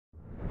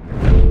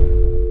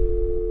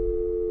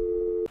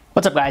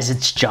What's up guys,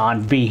 it's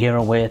John V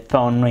here with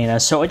PhoneArena.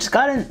 So I just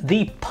got in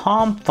the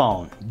Palm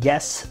phone.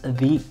 Yes,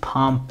 the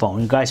Palm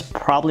phone. You guys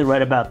probably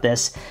read about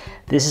this.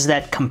 This is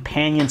that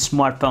companion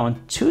smartphone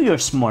to your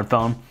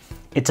smartphone.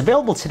 It's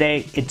available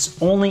today.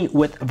 It's only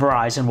with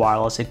Verizon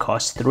Wireless. It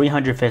costs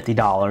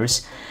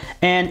 $350.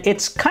 And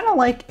it's kind of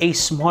like a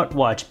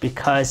smartwatch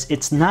because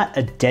it's not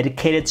a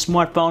dedicated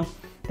smartphone.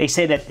 They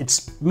say that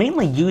it's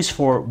mainly used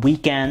for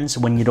weekends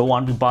when you don't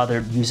want to be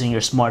bothered using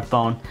your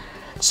smartphone.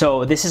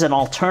 So this is an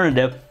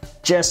alternative.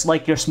 Just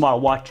like your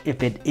smartwatch,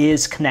 if it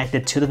is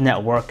connected to the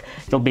network,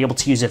 you'll be able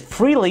to use it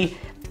freely,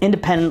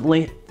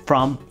 independently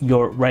from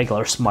your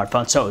regular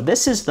smartphone. So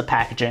this is the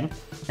packaging.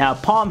 Now,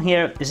 Palm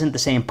here isn't the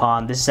same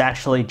Palm. This is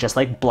actually just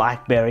like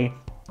BlackBerry.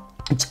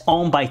 It's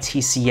owned by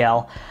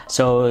TCL.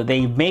 So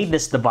they made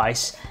this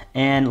device,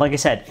 and like I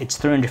said, it's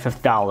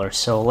 $350.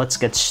 So let's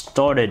get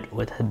started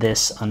with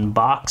this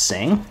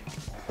unboxing.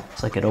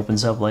 Looks like it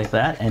opens up like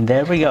that, and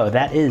there we go.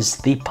 That is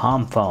the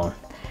Palm phone.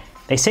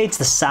 They say it's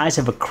the size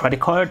of a credit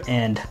card,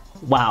 and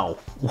wow,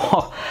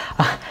 whoa.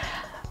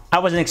 I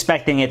wasn't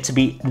expecting it to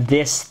be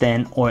this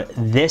thin or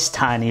this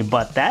tiny,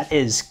 but that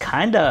is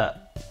kind of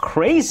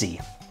crazy.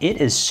 It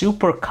is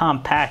super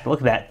compact. Look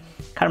at that.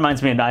 Kind of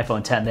reminds me of an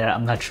iPhone 10 there.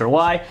 I'm not sure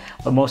why,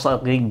 but most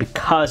likely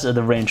because of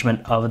the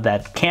arrangement of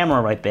that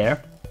camera right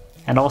there.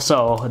 And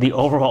also the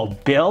overall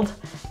build.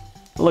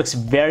 It looks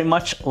very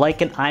much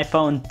like an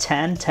iPhone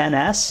 10,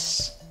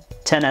 10s,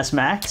 10s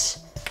Max.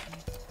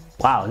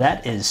 Wow,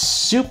 that is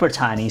super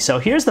tiny. So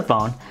here's the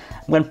phone.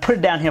 I'm gonna put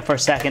it down here for a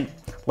second.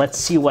 Let's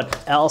see what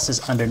else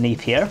is underneath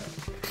here.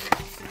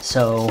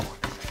 So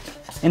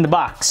in the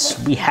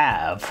box, we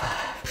have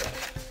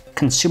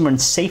consumer and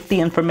safety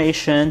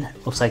information.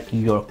 Looks like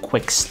your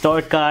quick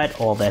start guide,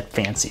 all that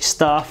fancy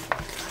stuff.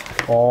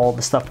 All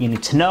the stuff you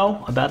need to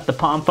know about the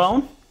Palm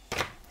phone.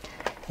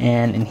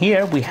 And in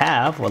here we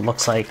have what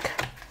looks like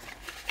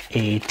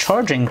a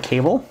charging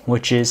cable,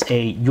 which is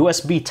a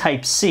USB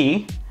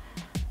Type-C.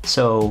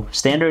 So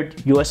standard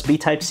USB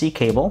Type-C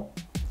cable,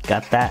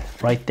 got that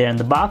right there in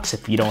the box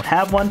if you don't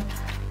have one.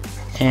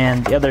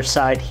 And the other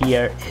side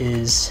here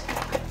is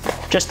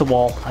just a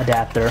wall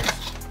adapter,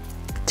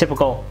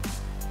 typical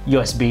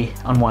USB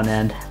on one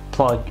end,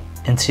 plug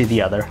into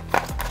the other,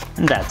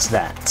 and that's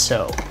that.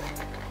 So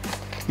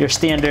your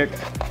standard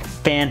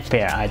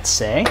fanfare, I'd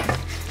say.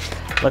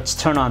 Let's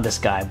turn on this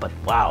guy, but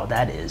wow,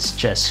 that is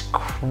just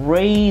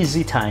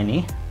crazy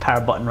tiny.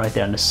 Power button right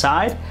there on the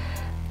side.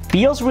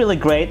 Feels really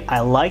great.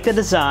 I like the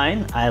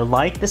design. I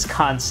like this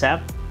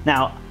concept.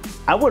 Now,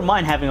 I wouldn't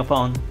mind having a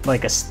phone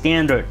like a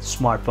standard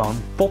smartphone,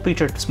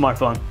 full-featured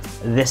smartphone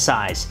this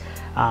size.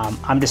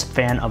 I'm just a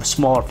fan of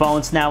smaller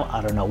phones now.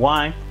 I don't know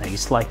why. I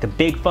used to like the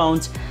big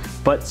phones,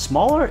 but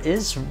smaller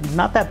is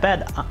not that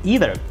bad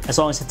either. As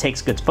long as it takes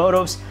good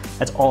photos,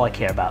 that's all I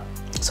care about.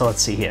 So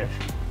let's see here.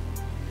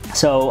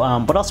 So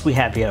what else we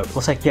have here?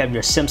 Looks like you have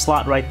your SIM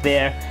slot right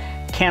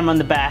there, camera on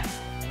the back.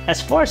 As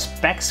far as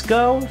specs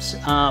goes,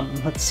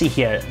 let's see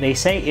here. They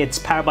say it's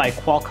powered by a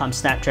Qualcomm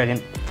Snapdragon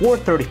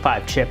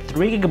 435 chip,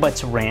 3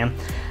 GB of RAM.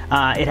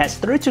 It has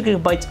 32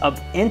 GB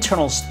of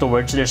internal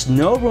storage. There's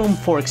no room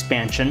for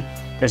expansion.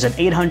 There's an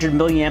 800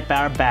 milliamp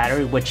hour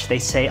battery, which they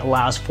say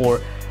allows for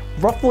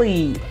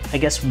roughly, I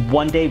guess,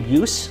 1 day of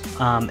use.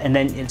 And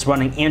then it's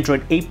running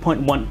Android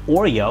 8.1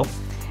 Oreo.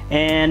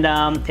 And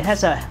it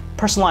has a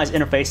personalized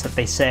interface that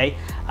they say,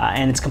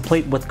 and it's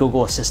complete with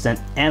Google Assistant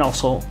and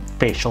also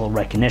facial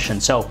recognition.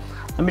 So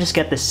let me just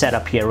get this set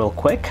up here real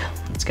quick.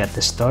 Let's get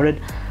this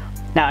started.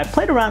 Now, I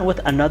played around with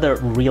another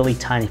really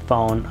tiny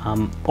phone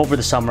over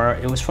the summer.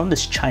 It was from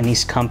this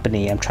Chinese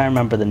company. I'm trying to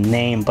remember the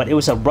name, but it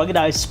was a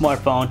ruggedized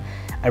smartphone.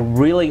 I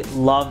really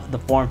love the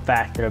form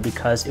factor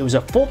because it was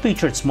a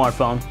full-featured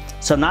smartphone.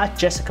 So not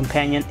just a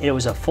companion, it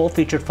was a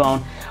full-featured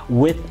phone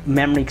with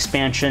memory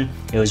expansion.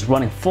 It was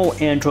running full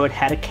Android,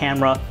 had a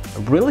camera,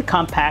 really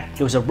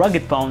compact. It was a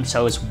rugged phone,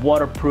 so it was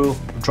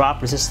waterproof,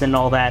 drop resistant, and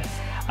all that.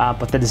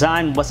 But the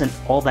design wasn't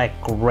all that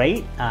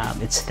great.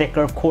 It's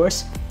thicker, of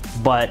course,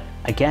 but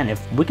again,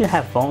 if we could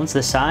have phones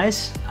this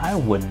size, I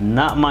would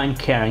not mind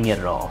carrying it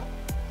at all.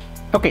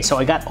 Okay, so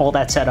I got all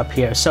that set up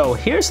here. So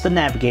here's the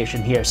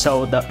navigation here.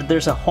 So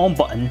there's a home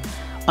button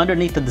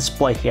underneath the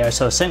display here.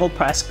 So single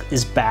press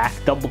is back,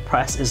 double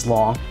press is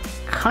long.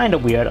 Kind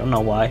of weird, I don't know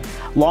why.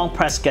 Long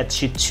press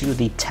gets you to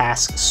the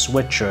task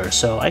switcher.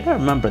 So I gotta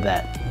remember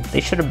that.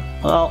 They should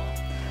have, well,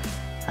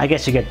 I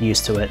guess you get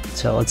used to it.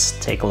 So let's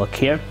take a look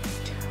here.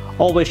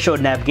 Always show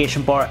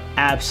navigation bar,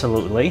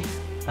 absolutely.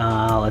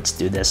 Let's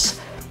do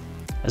this.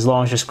 As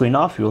long as your screen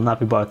off, you will not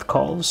be barred with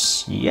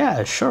calls.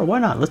 Yeah, sure, why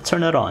not? Let's turn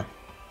that on.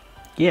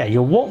 Yeah,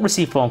 you won't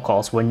receive phone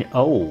calls when you,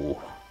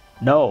 oh,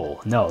 no,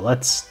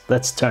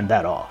 let's turn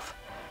that off.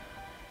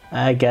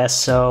 I guess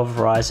so,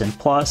 Verizon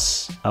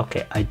Plus.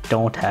 Okay, I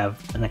don't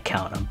have an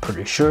account, I'm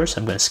pretty sure, so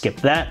I'm gonna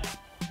skip that.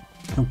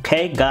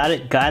 Okay, got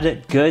it,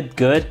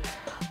 good.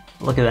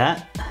 Look at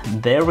that,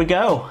 there we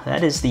go.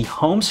 That is the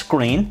home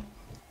screen.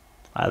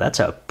 Wow, that's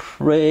a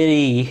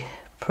pretty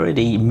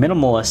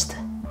minimalist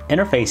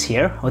interface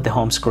here with the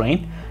home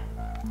screen.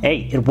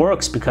 hey, it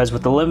works because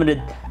with the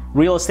limited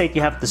real estate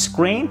you have at the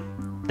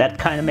screen, that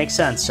kind of makes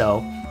sense. So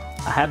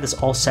I have this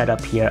all set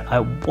up here.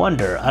 I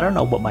don't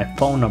know what my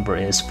phone number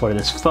is for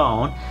this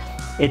phone.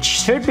 It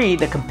should be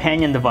the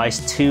companion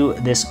device to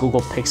this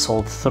Google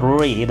Pixel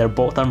 3. They're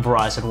both on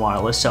Verizon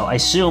Wireless, so I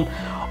assume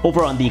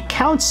over on the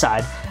account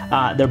side,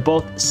 they're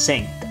both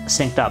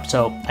synced up.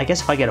 So I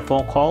guess if I get a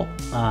phone call,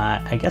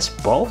 I guess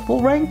both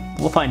will ring.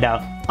 We'll find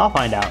out. I'll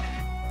find out.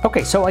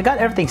 Okay, so I got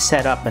everything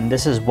set up, and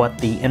this is what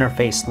the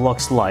interface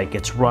looks like.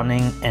 It's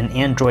running an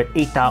Android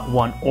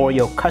 8.1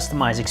 Oreo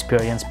customized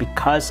experience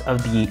because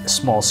of the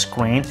small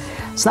screen.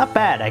 It's not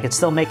bad. I can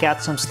still make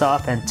out some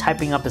stuff, and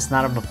typing up is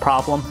not a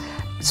problem,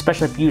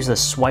 especially if you use the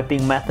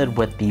swiping method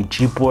with the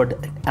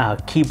Gboard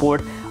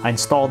keyboard. I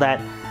installed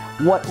that.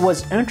 What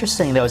was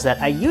interesting though is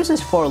that I used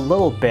this for a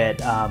little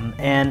bit,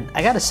 and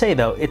I gotta say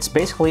though, it's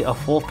basically a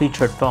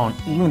full-featured phone,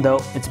 even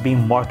though it's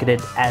being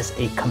marketed as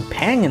a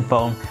companion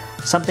phone,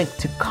 something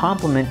to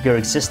complement your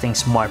existing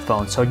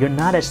smartphone, so you're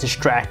not as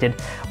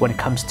distracted when it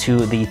comes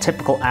to the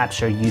typical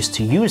apps you're used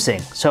to using.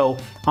 So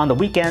on the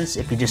weekends,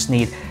 if you just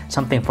need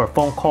something for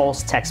phone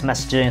calls, text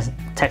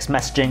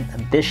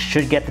messaging, this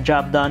should get the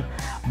job done.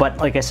 But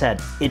like I said,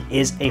 it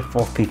is a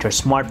full-feature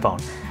smartphone.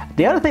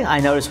 The other thing I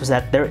noticed was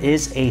that there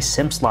is a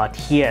SIM slot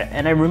here,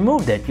 and I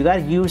removed it. You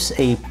gotta use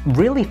a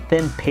really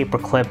thin paper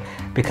clip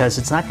because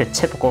it's not your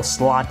typical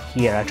slot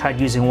here. I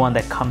tried using one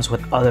that comes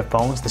with other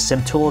phones, the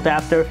SIM tool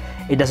adapter.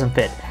 It doesn't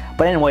fit.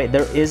 But anyway,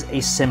 there is a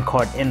SIM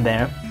card in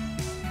there.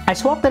 I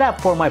swapped it out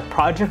for my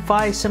Project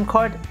Fi SIM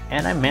card,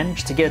 and I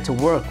managed to get it to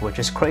work, which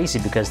is crazy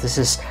because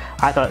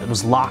I thought it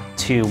was locked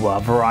to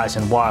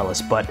Verizon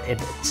Wireless, but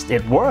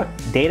it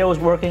worked. Data was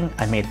working,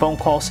 I made phone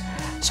calls,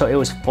 so it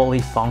was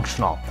fully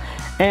functional.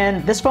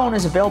 And this phone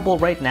is available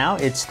right now.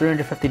 It's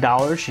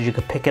 $350. You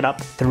could pick it up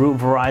through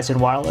Verizon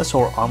Wireless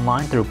or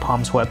online through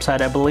Palm's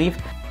website, I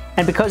believe.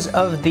 And because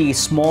of the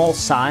small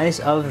size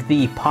of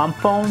the Palm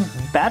phone,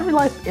 battery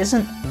life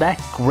isn't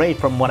that great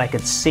from what I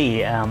could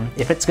see.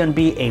 If it's going to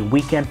be a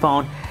weekend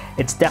phone,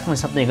 it's definitely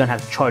something you're going to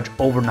have to charge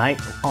overnight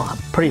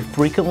pretty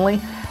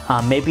frequently,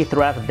 maybe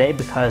throughout the day,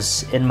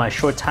 because in my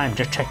short time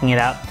just checking it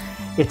out,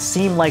 it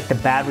seemed like the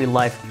battery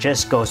life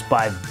just goes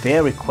by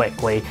very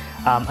quickly.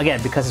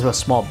 Again, because of a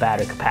small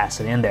battery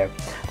capacity in there.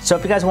 So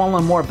if you guys want to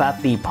learn more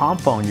about the Palm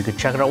phone, you can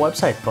check out our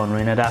website,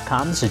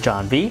 PhoneArena.com. This is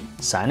John V,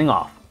 signing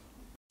off.